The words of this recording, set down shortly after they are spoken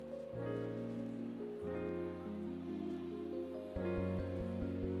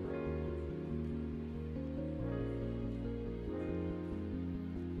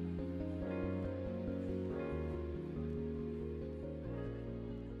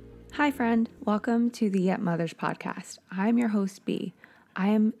Hi, friend. Welcome to the Yet Mothers podcast. I'm your host, B. I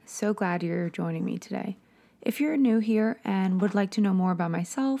am so glad you're joining me today. If you're new here and would like to know more about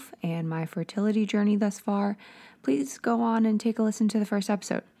myself and my fertility journey thus far, please go on and take a listen to the first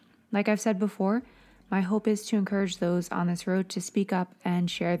episode. Like I've said before, my hope is to encourage those on this road to speak up and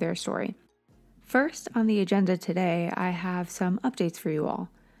share their story. First on the agenda today, I have some updates for you all.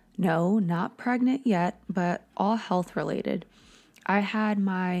 No, not pregnant yet, but all health related. I had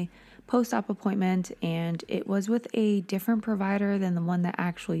my post-op appointment and it was with a different provider than the one that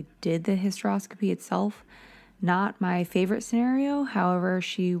actually did the hysteroscopy itself. Not my favorite scenario. However,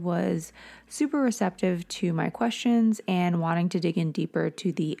 she was super receptive to my questions and wanting to dig in deeper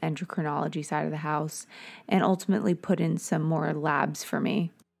to the endocrinology side of the house and ultimately put in some more labs for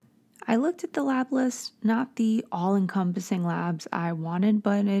me. I looked at the lab list, not the all-encompassing labs I wanted,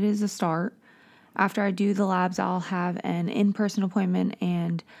 but it is a start. After I do the labs, I'll have an in-person appointment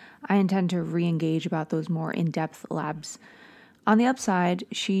and I intend to re-engage about those more in-depth labs. On the upside,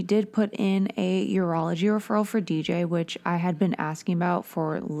 she did put in a urology referral for DJ, which I had been asking about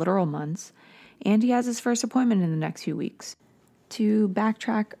for literal months, and he has his first appointment in the next few weeks. To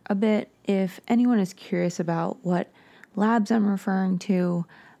backtrack a bit, if anyone is curious about what labs I'm referring to,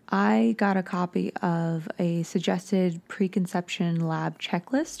 I got a copy of a suggested preconception lab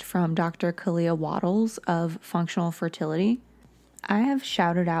checklist from Dr. Kalia Wattles of Functional Fertility. I have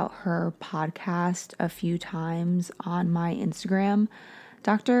shouted out her podcast a few times on my Instagram.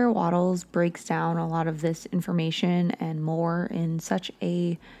 Dr. Wattles breaks down a lot of this information and more in such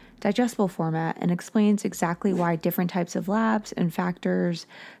a digestible format and explains exactly why different types of labs and factors,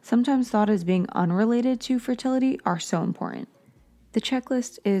 sometimes thought as being unrelated to fertility, are so important. The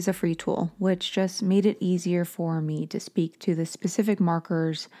checklist is a free tool, which just made it easier for me to speak to the specific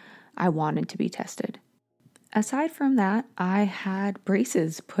markers I wanted to be tested. Aside from that, I had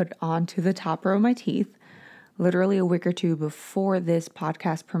braces put onto the top row of my teeth, literally a week or two before this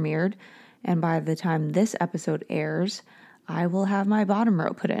podcast premiered, and by the time this episode airs, I will have my bottom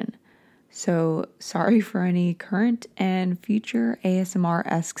row put in. So sorry for any current and future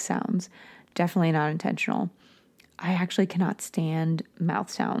ASMR-esque sounds, definitely not intentional. I actually cannot stand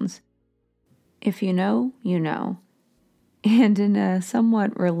mouth sounds. If you know, you know. And in a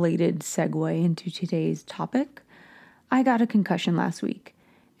somewhat related segue into today's topic, I got a concussion last week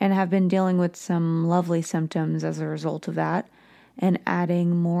and have been dealing with some lovely symptoms as a result of that and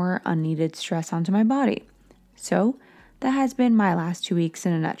adding more unneeded stress onto my body. So that has been my last 2 weeks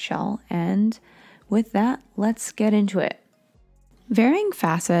in a nutshell. And with that, let's get into it. Varying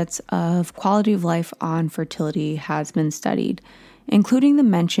facets of quality of life on fertility has been studied, including the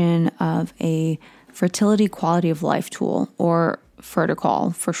mention of a fertility quality of life tool, or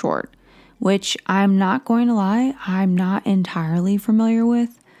Ferticall for short, which I'm not going to lie, I'm not entirely familiar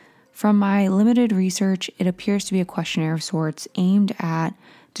with. From my limited research, it appears to be a questionnaire of sorts aimed at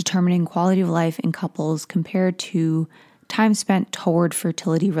determining quality of life in couples compared to time spent toward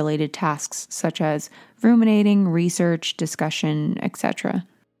fertility-related tasks such as ruminating, research, discussion, etc.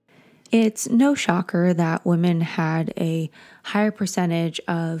 It's no shocker that women had a higher percentage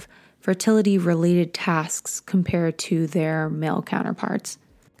of fertility-related tasks compared to their male counterparts.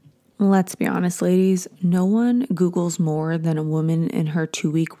 Let's be honest, ladies, no one Googles more than a woman in her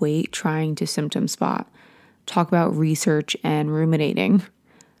 2-week wait trying to symptom spot. Talk about research and ruminating.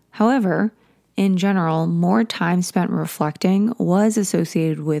 However, in general, more time spent reflecting was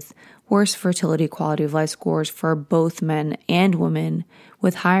associated with worse fertility quality of life scores for both men and women,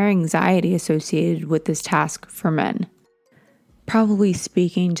 with higher anxiety associated with this task for men. Probably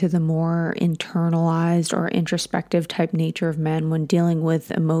speaking to the more internalized or introspective type nature of men when dealing with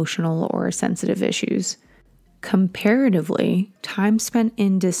emotional or sensitive issues. Comparatively, time spent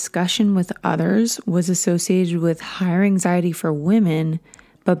in discussion with others was associated with higher anxiety for women,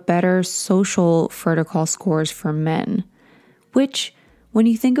 but better social Ferticall scores for men, which, when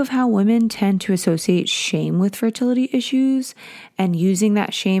you think of how women tend to associate shame with fertility issues and using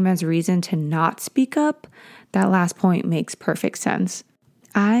that shame as a reason to not speak up, that last point makes perfect sense.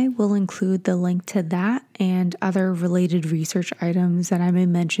 I will include the link to that and other related research items that I may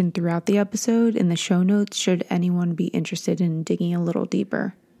mention throughout the episode in the show notes should anyone be interested in digging a little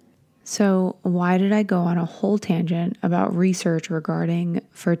deeper. So why did I go on a whole tangent about research regarding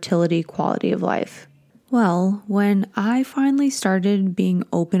fertility quality of life? Well, when I finally started being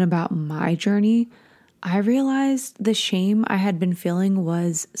open about my journey, I realized the shame I had been feeling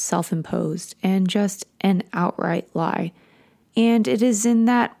was self-imposed and just an outright lie. And it is in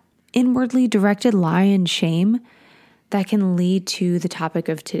that inwardly directed lie and shame that can lead to the topic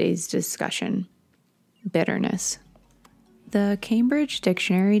of today's discussion: bitterness. The Cambridge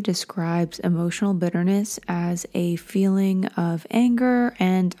Dictionary describes emotional bitterness as a feeling of anger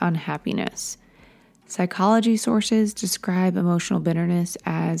and unhappiness. Psychology sources describe emotional bitterness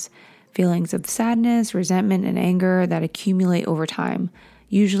as feelings of sadness, resentment, and anger that accumulate over time,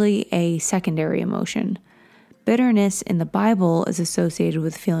 usually a secondary emotion. Bitterness in the Bible is associated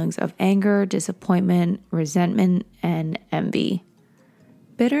with feelings of anger, disappointment, resentment, and envy.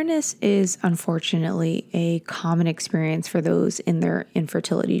 Bitterness is unfortunately a common experience for those in their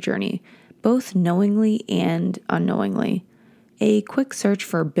infertility journey, both knowingly and unknowingly. A quick search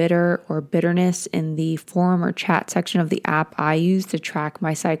for bitter or bitterness in the forum or chat section of the app I use to track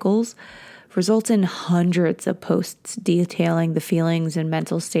my cycles results in hundreds of posts detailing the feelings and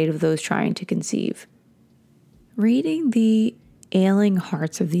mental state of those trying to conceive. Reading the ailing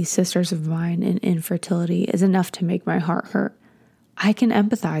hearts of these sisters of mine in infertility is enough to make my heart hurt. I can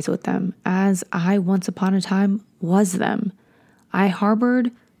empathize with them, as I once upon a time was them. I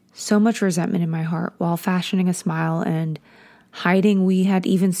harbored so much resentment in my heart while fashioning a smile and hiding we had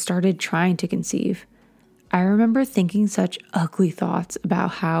even started trying to conceive. I remember thinking such ugly thoughts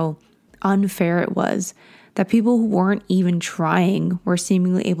about how unfair it was that people who weren't even trying were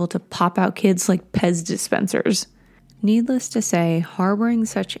seemingly able to pop out kids like Pez dispensers. Needless to say, harboring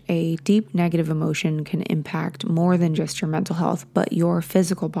such a deep negative emotion can impact more than just your mental health, but your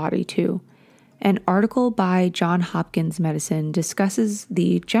physical body too. An article by Johns Hopkins Medicine discusses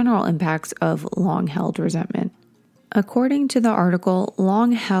the general impacts of long-held resentment. According to the article,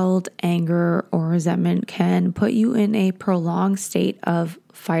 long-held anger or resentment can put you in a prolonged state of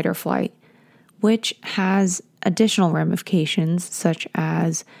fight or flight, which has additional ramifications such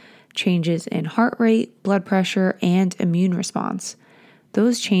as changes in heart rate, blood pressure, and immune response.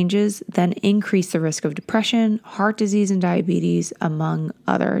 Those changes then increase the risk of depression, heart disease, and diabetes, among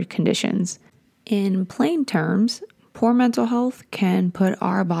other conditions. In plain terms, poor mental health can put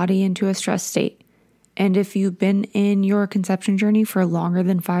our body into a stress state. And if you've been in your conception journey for longer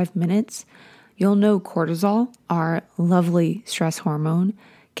than 5 minutes, you'll know cortisol, our lovely stress hormone,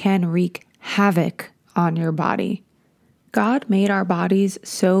 can wreak havoc on your body. God made our bodies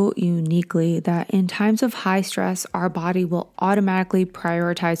so uniquely that in times of high stress, our body will automatically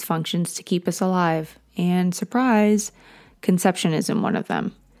prioritize functions to keep us alive. And surprise, conception isn't one of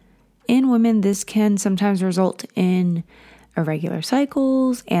them. In women, this can sometimes result in irregular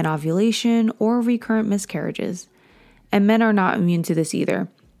cycles, anovulation, or recurrent miscarriages. And men are not immune to this either.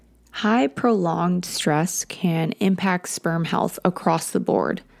 High prolonged stress can impact sperm health across the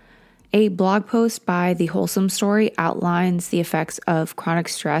board. A blog post by The Wholesome Story outlines the effects of chronic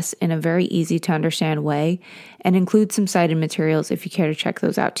stress in a very easy to understand way and includes some cited materials if you care to check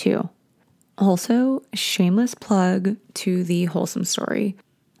those out too. Also, shameless plug to The Wholesome Story.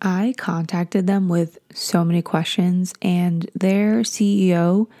 I contacted them with so many questions and their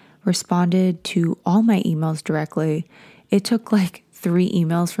CEO responded to all my emails directly. It took like 3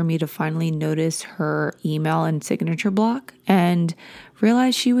 emails for me to finally notice her email and signature block and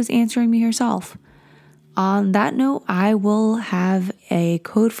realize she was answering me herself. On that note, I will have a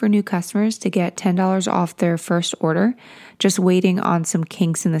code for new customers to get $10 off their first order, just waiting on some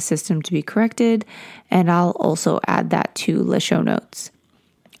kinks in the system to be corrected, and I'll also add that to the show notes.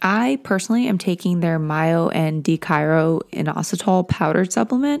 I personally am taking their Myo and D-chiro-inositol powdered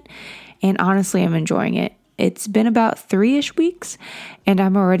supplement, and honestly, I'm enjoying it. It's been about 3-ish weeks, and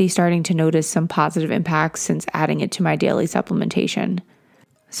I'm already starting to notice some positive impacts since adding it to my daily supplementation.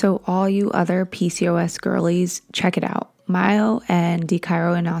 So all you other PCOS girlies, check it out. Myo and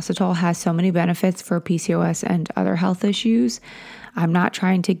D-chiro-inositol has so many benefits for PCOS and other health issues. I'm not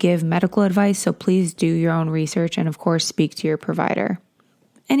trying to give medical advice, so please do your own research and of course speak to your provider.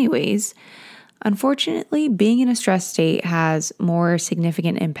 Anyways, unfortunately, being in a stress state has more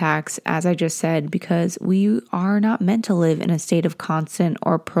significant impacts, as I just said, because we are not meant to live in a state of constant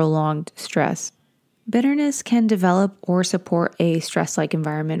or prolonged stress. Bitterness can develop or support a stress-like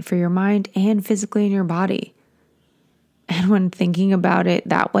environment for your mind and physically in your body. And when thinking about it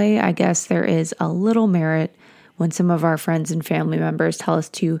that way, I guess there is a little merit when some of our friends and family members tell us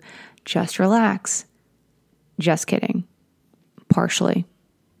to just relax. Just kidding. Partially.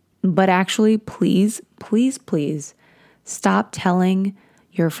 But actually, please, please, please stop telling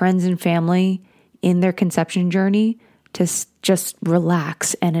your friends and family in their conception journey to just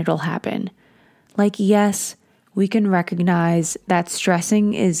relax and it'll happen. Like, yes, we can recognize that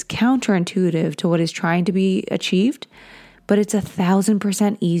stressing is counterintuitive to what is trying to be achieved, but it's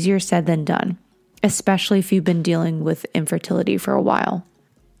 1,000% easier said than done, especially if you've been dealing with infertility for a while.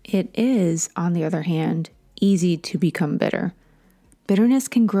 It is, on the other hand, easy to become bitter. Bitterness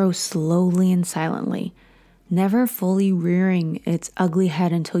can grow slowly and silently. never fully rearing its ugly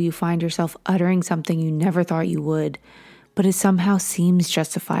head until you find yourself uttering something you never thought you would, but it somehow seems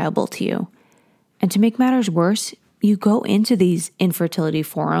justifiable to you. And to make matters worse, you go into these infertility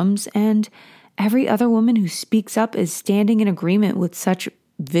forums, and every other woman who speaks up is standing in agreement with such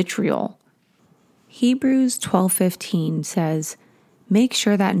vitriol. Hebrews 12:15 says, "Make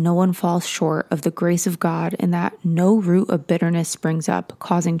sure that no one falls short of the grace of God and that no root of bitterness springs up,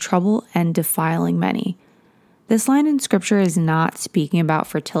 causing trouble and defiling many." This line in scripture is not speaking about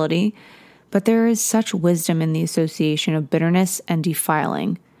fertility, but there is such wisdom in the association of bitterness and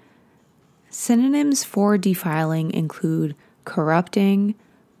defiling. Synonyms for defiling include corrupting,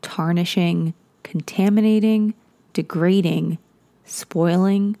 tarnishing, contaminating, degrading,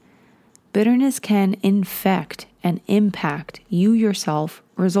 spoiling. Bitterness can infect and impact you yourself,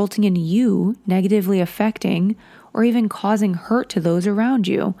 resulting in you negatively affecting or even causing hurt to those around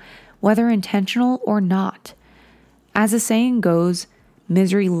you, whether intentional or not. As the saying goes,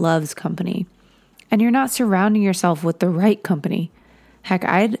 misery loves company, and you're not surrounding yourself with the right company. Heck,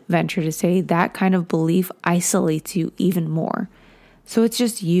 I'd venture to say that kind of belief isolates you even more. So it's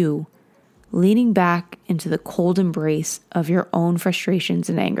just you leaning back into the cold embrace of your own frustrations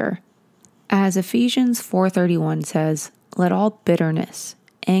and anger. As Ephesians 4:31 says, "Let all bitterness,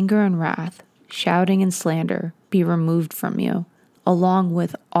 anger and wrath, shouting and slander be removed from you, along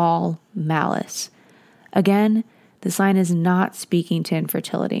with all malice." Again, this line is not speaking to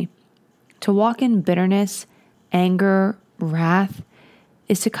infertility. To walk in bitterness, anger, wrath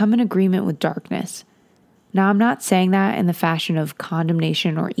is to come in agreement with darkness. Now, I'm not saying that in the fashion of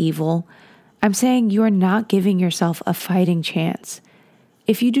condemnation or evil. I'm saying you are not giving yourself a fighting chance.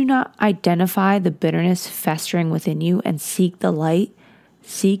 If you do not identify the bitterness festering within you and seek the light,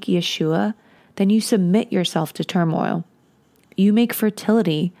 seek Yeshua, then you submit yourself to turmoil. You make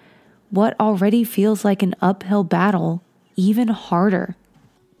fertility, what already feels like an uphill battle, even harder.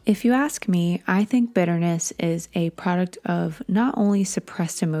 If you ask me, I think bitterness is a product of not only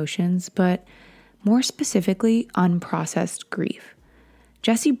suppressed emotions, but more specifically, unprocessed grief.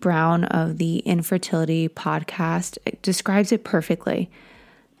 Jessie Brown of the Infertility podcast describes it perfectly.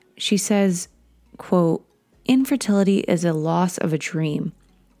 She says, quote, "Infertility is a loss of a dream,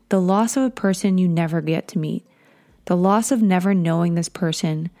 the loss of a person you never get to meet, the loss of never knowing this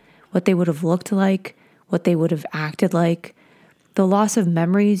person, what they would have looked like, what they would have acted like, the loss of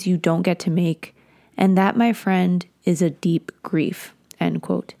memories you don't get to make, and that, my friend, is a deep grief," end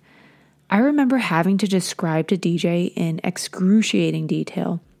quote. I remember having to describe to DJ in excruciating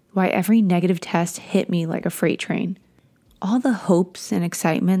detail why every negative test hit me like a freight train. All the hopes and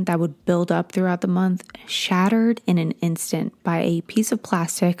excitement that would build up throughout the month shattered in an instant by a piece of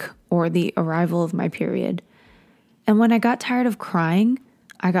plastic or the arrival of my period. And when I got tired of crying,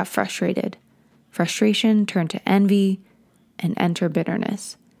 I got frustrated. Frustration turned to envy, and enter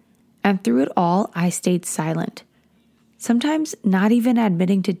bitterness. And through it all, I stayed silent. Sometimes not even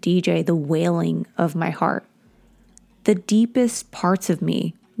admitting to DJ the wailing of my heart. The deepest parts of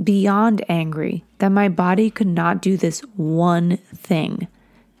me, beyond angry, that my body could not do this one thing.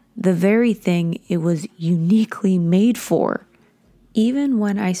 The very thing it was uniquely made for. Even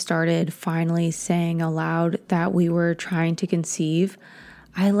when I started finally saying aloud that we were trying to conceive,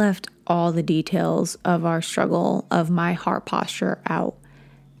 I left all the details of our struggle, of my heart posture out.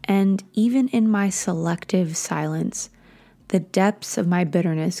 And even in my selective silence, the depths of my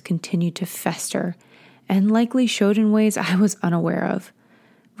bitterness continued to fester and likely showed in ways I was unaware of,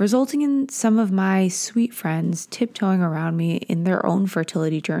 resulting in some of my sweet friends tiptoeing around me in their own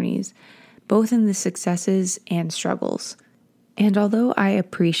fertility journeys, both in the successes and struggles. And although I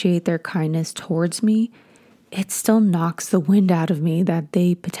appreciate their kindness towards me, it still knocks the wind out of me that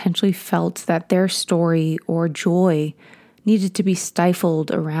they potentially felt that their story or joy needed to be stifled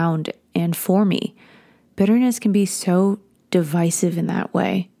around and for me. Bitterness can be so divisive in that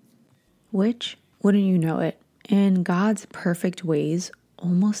way. Which, wouldn't you know it, in God's perfect ways,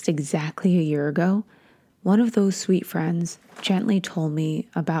 almost exactly a year ago, one of those sweet friends gently told me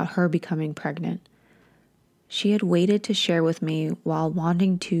about her becoming pregnant. She had waited to share with me while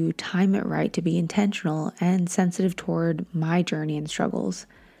wanting to time it right to be intentional and sensitive toward my journey and struggles.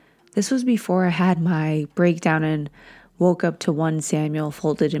 This was before I had my breakdown and woke up to 1 Samuel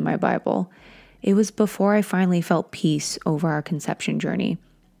folded in my Bible. It was before I finally felt peace over our conception journey.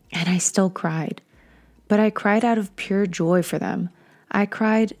 And I still cried. But I cried out of pure joy for them. I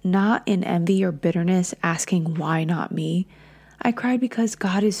cried not in envy or bitterness, asking why not me. I cried because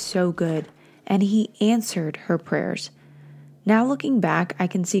God is so good, and He answered her prayers. Now looking back, I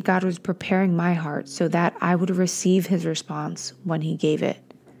can see God was preparing my heart so that I would receive His response when He gave it.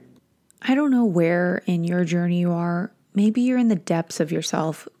 I don't know where in your journey you are. Maybe you're in the depths of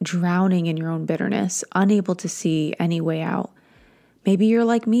yourself, drowning in your own bitterness, unable to see any way out. Maybe you're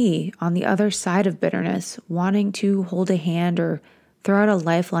like me, on the other side of bitterness, wanting to hold a hand or throw out a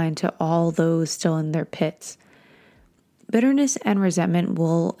lifeline to all those still in their pits. Bitterness and resentment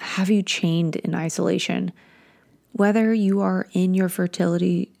will have you chained in isolation. Whether you are in your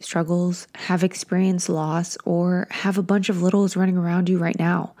fertility struggles, have experienced loss, or have a bunch of littles running around you right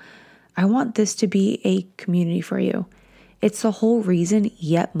now, I want this to be a community for you. It's the whole reason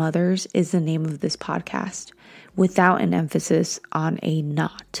Yet Mothers is the name of this podcast, without an emphasis on a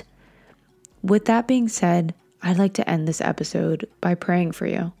not. With that being said, I'd like to end this episode by praying for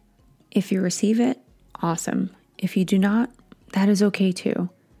you. If you receive it, awesome. If you do not, that is okay too.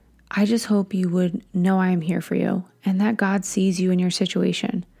 I just hope you would know I am here for you and that God sees you in your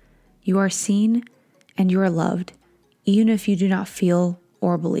situation. You are seen and you are loved, even if you do not feel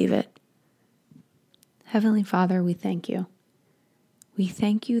or believe it. Heavenly Father, we thank you. We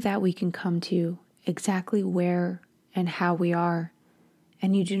thank you that we can come to you exactly where and how we are,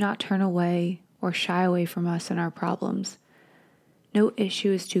 and you do not turn away or shy away from us and our problems. No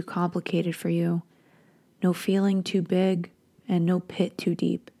issue is too complicated for you, no feeling too big, and no pit too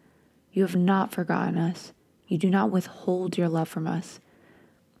deep. You have not forgotten us. You do not withhold your love from us.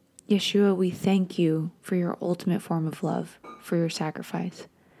 Yeshua, we thank you for your ultimate form of love, for your sacrifice.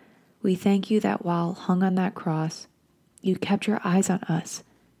 We thank you that while hung on that cross, you kept your eyes on us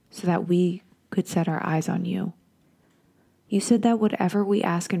so that we could set our eyes on you. You said that whatever we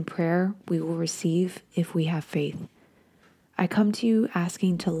ask in prayer, we will receive if we have faith. I come to you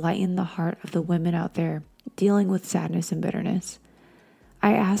asking to lighten the heart of the women out there dealing with sadness and bitterness.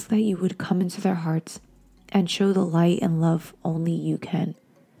 I ask that you would come into their hearts and show the light and love only you can.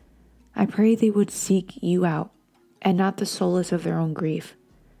 I pray they would seek you out and not the solace of their own grief.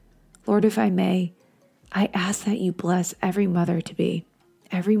 Lord, if I may, I ask that you bless every mother-to-be,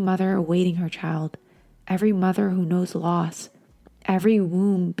 every mother awaiting her child, every mother who knows loss, every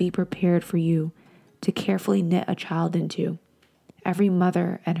womb be prepared for you to carefully knit a child into, every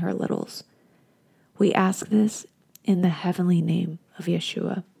mother and her littles. We ask this in the heavenly name of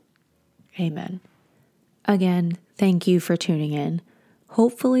Yeshua. Amen. Again, thank you for tuning in.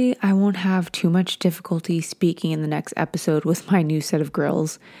 Hopefully, I won't have too much difficulty speaking in the next episode with my new set of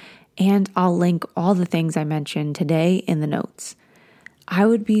grills, and I'll link all the things I mentioned today in the notes. I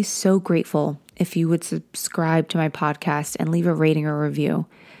would be so grateful if you would subscribe to my podcast and leave a rating or review.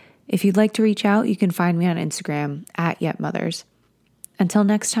 If you'd like to reach out, you can find me on Instagram @YetMothers. Until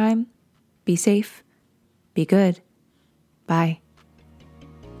next time, be safe, be good. Bye.